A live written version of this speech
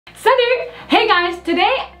Salut! Hey guys,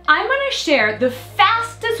 today I'm going to share the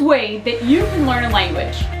fastest way that you can learn a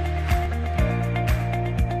language.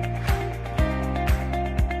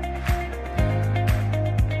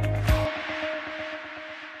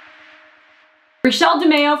 Rachèle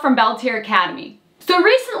DeMéo from Belle Terre Academy. So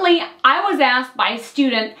recently I was asked by a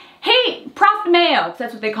student, hey, Prof DeMéo, because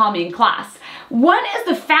that's what they call me in class, what is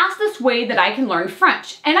the fastest way that I can learn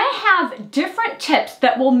French? And I have different tips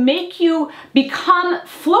that will make you become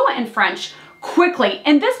fluent in French quickly.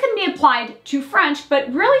 And this can be applied to French,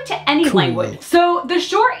 but really to any language. So the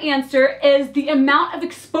short answer is the amount of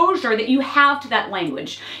exposure that you have to that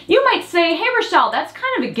language. You might say, hey Rachèle, that's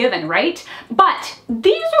kind of a given, right? But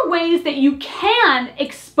these are ways that you can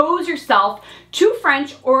expose yourself to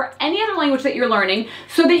French or any other language that you're learning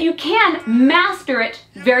so that you can master it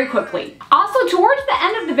very quickly. Also, towards the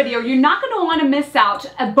end of the video, you're not going to want to miss out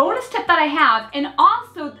a bonus tip that I have, and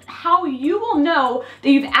also how you will know that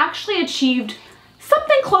you've actually achieved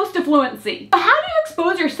something close to fluency. But how do you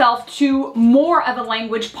expose yourself to more of a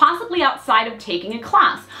language, possibly outside of taking a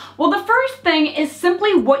class? Well, the first thing is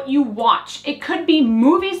simply what you watch. It could be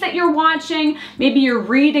movies that you're watching, maybe you're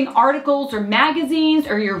reading articles or magazines,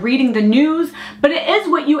 or you're reading the news, but it is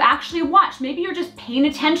what you actually watch. Maybe you're just paying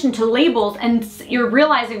attention to labels and you're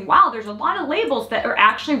realizing, wow, there's a lot of labels that are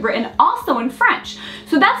actually written also in French.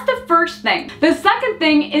 So that's the first thing. The second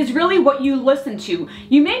thing is really what you listen to.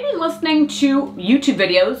 You may be listening to YouTube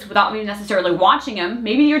videos without me necessarily watching them.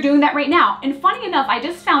 Maybe you're doing that right now. And funny enough, I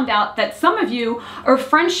just found out that some of you are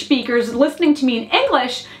French speakers listening to me in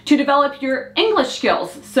English to develop your English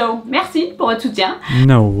skills. So merci pour votre soutien.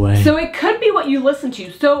 No way. So it could be what you listen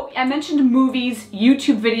to. So I mentioned movies,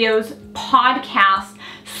 YouTube videos, podcasts,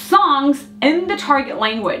 songs in the target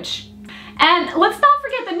language. And let's not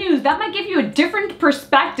forget the news. That might give you a different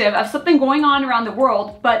perspective of something going on around the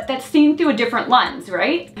world, but that's seen through a different lens,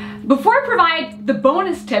 right? Before I provide the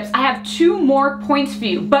bonus tips, I have two more points for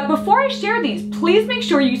you. But before I share these, please make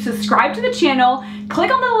sure you subscribe to the channel,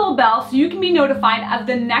 click on the little bell so you can be notified of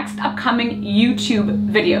the next upcoming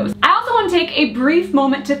YouTube videos. I also want to take a brief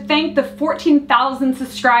moment to thank the 14,000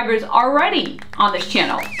 subscribers already on this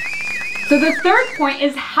channel. So the third point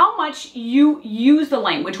is how much you use the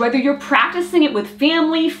language, whether you're practicing it with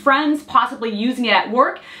family, friends, possibly using it at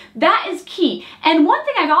work. That is key. And one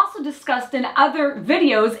thing I've also discussed in other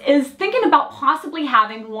videos is thinking about possibly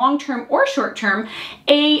having long-term or short-term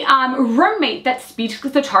a roommate that speaks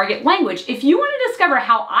the target language. If you want to discover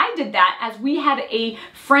how I did that, as we had a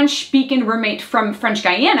French-speaking roommate from French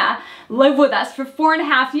Guyana live with us for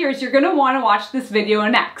 4.5 years, you're going to want to watch this video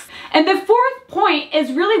next. And the fourth point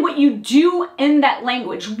is really what you do in that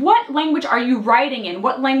language. What language are you writing in?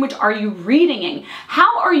 What language are you reading in?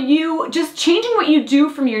 How are you just changing what you do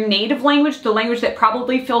from your native language, the language that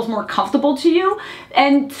probably feels more comfortable to you,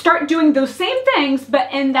 and start doing those same things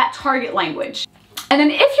but in that target language. And then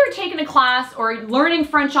if you're taking a class or learning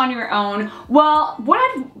French on your own, well, what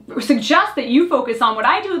I'd suggest that you focus on, what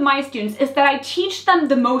I do with my students, is that I teach them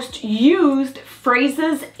the most used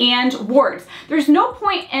phrases and words. There's no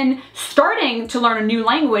point in starting to learn a new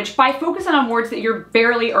language by focusing on words that you're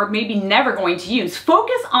barely or maybe never going to use.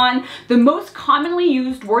 Focus on the most commonly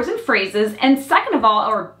used words and phrases, and second of all,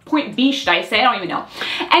 or point B should I say, I don't even know.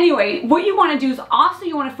 Anyway, what you want to do is also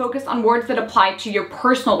you want to focus on words that apply to your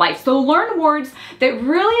personal life. So learn words that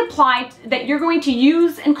really apply, that you're going to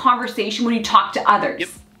use in conversation when you talk to others. Yep.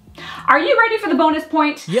 Are you ready for the bonus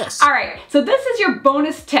point? Yes. All right, so this is your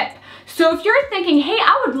bonus tip. So if you're thinking, hey,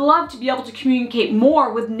 I would love to be able to communicate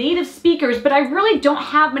more with native speakers, but I really don't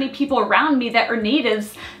have many people around me that are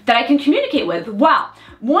natives that I can communicate with. Well,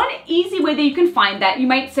 one easy way that you can find that, you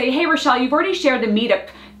might say, hey Rachèle, you've already shared the meetup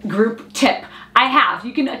group tip. I have.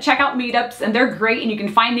 You can check out meetups and they're great and you can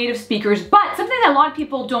find native speakers, but something that a lot of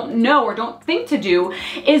people don't know or don't think to do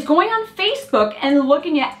is going on Facebook and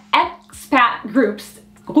looking at expat groups,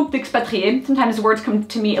 groupe d'expatriés. Sometimes the words come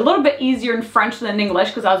to me a little bit easier in French than in English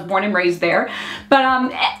because I was born and raised there, but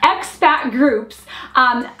expat groups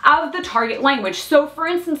of the target language. So for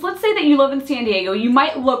instance, let's say that you live in San Diego, you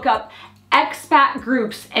might look up expat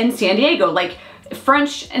groups in San Diego, like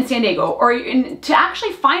French in San Diego, or to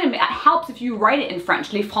actually find them, it helps if you write it in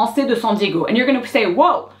French, les Français de San Diego, and you're going to say,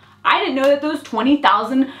 whoa, I didn't know that those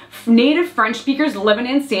 20,000 native French speakers living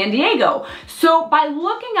in San Diego. So by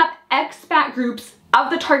looking up expat groups of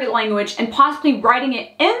the target language and possibly writing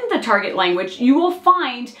it in the target language, you will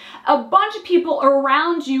find a bunch of people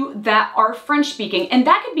around you that are French speaking. And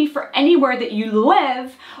that could be for anywhere that you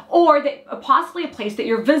live or that possibly a place that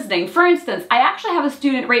you're visiting. For instance, I actually have a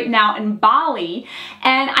student right now in Bali,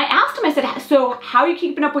 and I asked him, I said, so how are you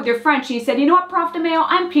keeping up with your French? And he said, you know what, Prof. DeMéo,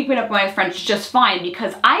 I'm keeping up with my French just fine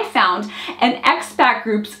because I found an expat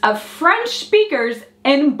groups of French speakers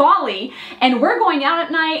in Bali, and we're going out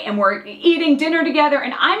at night and we're eating dinner together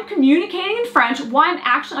and I'm communicating in French while I'm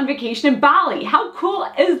actually on vacation in Bali. How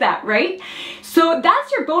cool is that, right? So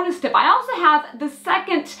that's your bonus tip. I also have the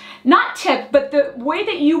second, not tip, but the way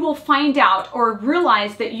that you will find out or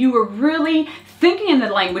realize that you are really thinking in the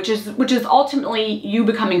language, which is ultimately you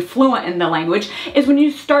becoming fluent in the language, is when you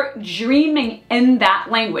start dreaming in that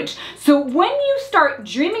language. So when you start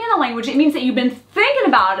dreaming in the language, it means that you've been thinking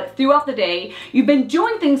about it throughout the day, you've been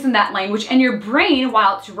doing things in that language, and your brain,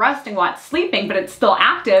 while it's resting, while it's sleeping, but it's still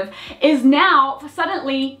active, is now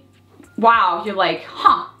suddenly, wow, you're like,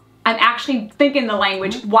 huh, I'm actually thinking the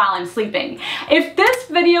language while I'm sleeping. If this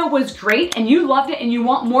video was great and you loved it and you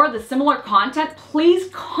want more of the similar content, please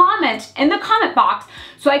comment in the comment box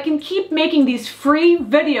so I can keep making these free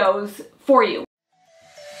videos for you.